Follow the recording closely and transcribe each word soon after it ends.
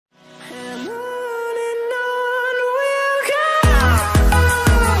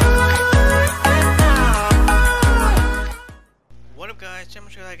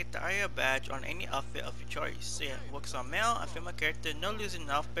show you how to get the ARIA badge on any outfit of your choice. So yeah, it works on male and female character, no losing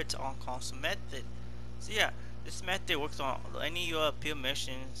outfits on console method. So yeah, this method works on any appeal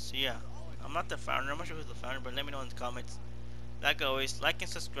missions. So yeah, I'm not the founder, I'm not sure who's the founder, but let me know in the comments. Like always, like and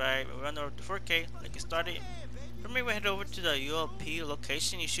subscribe, and we're on the road to 4K, let's get started. From here we head over to the ULP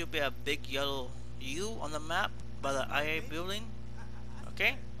location. You should be a big yellow U on the map by the IA building.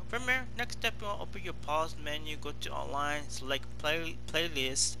 Okay? From here, next step you want to open your pause menu, go to online, select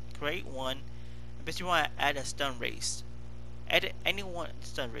playlist, create one, and basically you want to add a stun race. Add any one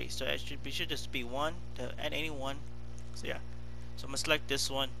stun race, so it should just be one to add any one. So yeah, so I'm gonna select this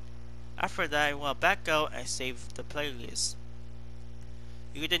one. After that, you want to back out and save the playlist.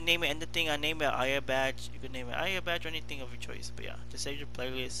 You could name it anything. I name it IA badge. You could name it IA badge or anything of your choice. But yeah, just save your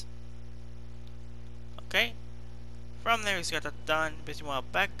playlist. Okay. From there, you got that done. Basically, you want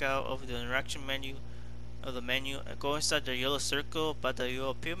to back out of the interaction menu of the menu and go inside the yellow circle by the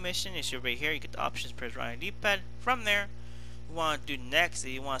ULP mission. It's right here. You get the options. Press right on the D-pad. From there, you want to do next.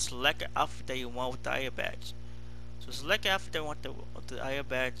 You want to select an outfit that you want with the IA badge. So select an outfit that you want with the IA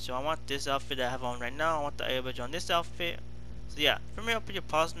badge. So I want this outfit that I have on right now. I want the IA badge on this outfit. So yeah, from here, open your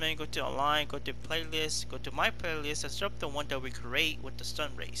pause menu, go to online, go to playlist, go to my playlist, and start up the one that we create with the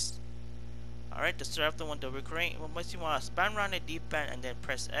stun race. Alright, to start up the one that we create, once you want to span around the D-pad and then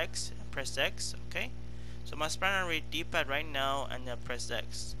press X, and press X, okay? So I'm going to span around the D-pad right now and then press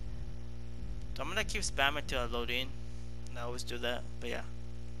X. So I'm going to keep spamming till I load in. I always do that, but yeah.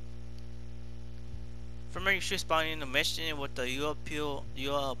 From here, you should spawn in the mission with the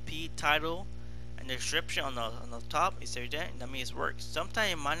ULP title and the description on the top. It says that means it works.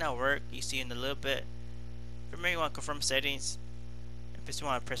 Sometimes it might not work. You see in a little bit. From here, you want to confirm settings. If you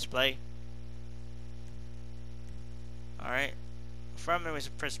want to press play. Alright. From here,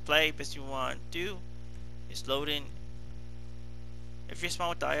 press play. But you want to do is loading. If you spawn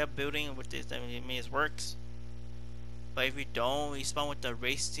with the IA building with this, that means it works. But if you don't, you spawn with the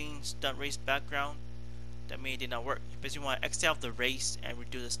racing stunt race background, that means it did not work. Because you want to exit out the race and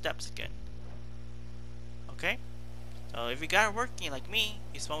redo the steps again. Okay, so if you got it working like me,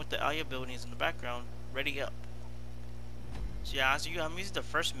 you spawn with the IA buildings in the background, ready up. So yeah, I'm using the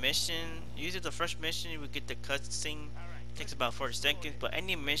first mission. Using the first mission, you will get the cutscene. It takes about 40 seconds, but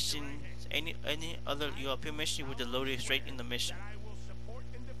any mission, any other ULP mission, would load it straight in the mission.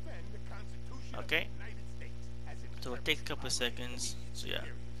 Okay, so it takes a couple of seconds. So yeah.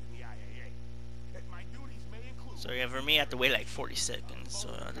 So yeah, for me, I have to wait like 40 seconds. So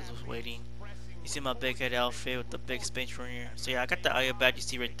I just was waiting. You see my big head outfit with the big space from here. So yeah, I got the IA badge you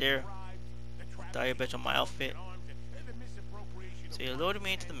see right there. The IA badge on my outfit. So you loaded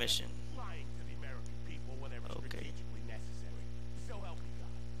me into the mission. Okay.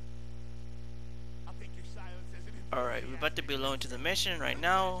 Alright, we're about to be loaded to the mission right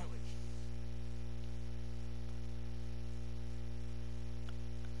now.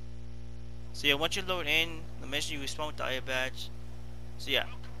 So yeah, once you load in the mission, you spawn with the IA badge. So yeah.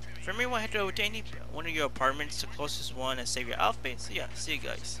 From here, head over to any one of your apartments, the closest one, and save your outfit. So yeah, see you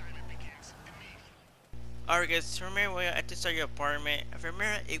guys. Alright guys, from here, at the start of your apartment, from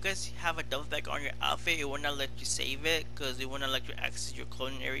here, if you guys have a duffel bag on your outfit, it will not let you save it, because it will not let you access your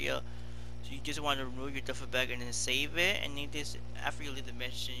clothing area. So you just want to remove your duffel bag and then save it, and then this, after you leave the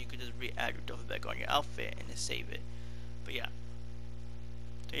mission, you can just re-add your duffel bag on your outfit and then save it. But yeah.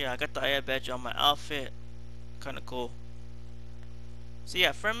 So yeah, I got the IA badge on my outfit. Kinda cool. So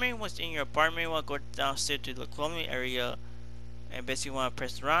yeah, from here, once in your apartment, you want to go downstairs to the clothing area, and basically you want to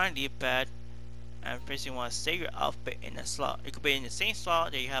press the right D-pad, and basically you want to save your outfit in a slot. It could be in the same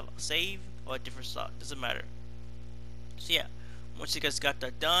slot that you have save, or a different slot, doesn't matter. So yeah, once you guys got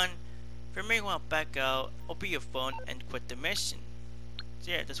that done, from here you want to back out, open your phone, and quit the mission.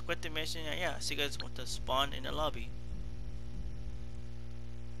 So yeah, just quit the mission, and yeah, so you guys want to spawn in the lobby.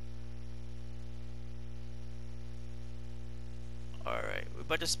 Alright, we're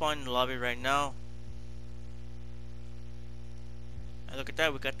about to spawn in the lobby right now. And look at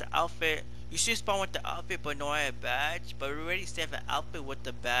that, we got the outfit. You should spawn with the outfit but no IA badge, but we already saved the outfit with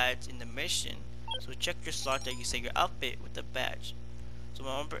the badge in the mission. So check your slot that you save your outfit with the badge. So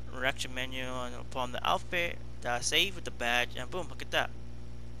my interaction menu, and I'll put on the outfit that I saved with the badge, and boom, look at that.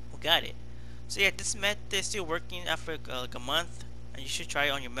 We got it. So yeah, this method is still working after like a month, and you should try it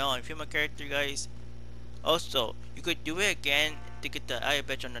on your male and female character, guys. Also, you could do it again to get the IA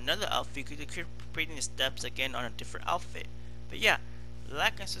badge on another outfit. You could keep repeating the steps again on a different outfit. But yeah,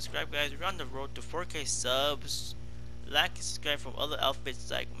 like and subscribe, guys. We're on the road to 4K subs. Like and subscribe from other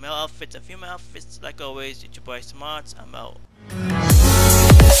outfits like male outfits and female outfits. Like always, it's your boy Smots. I'm out.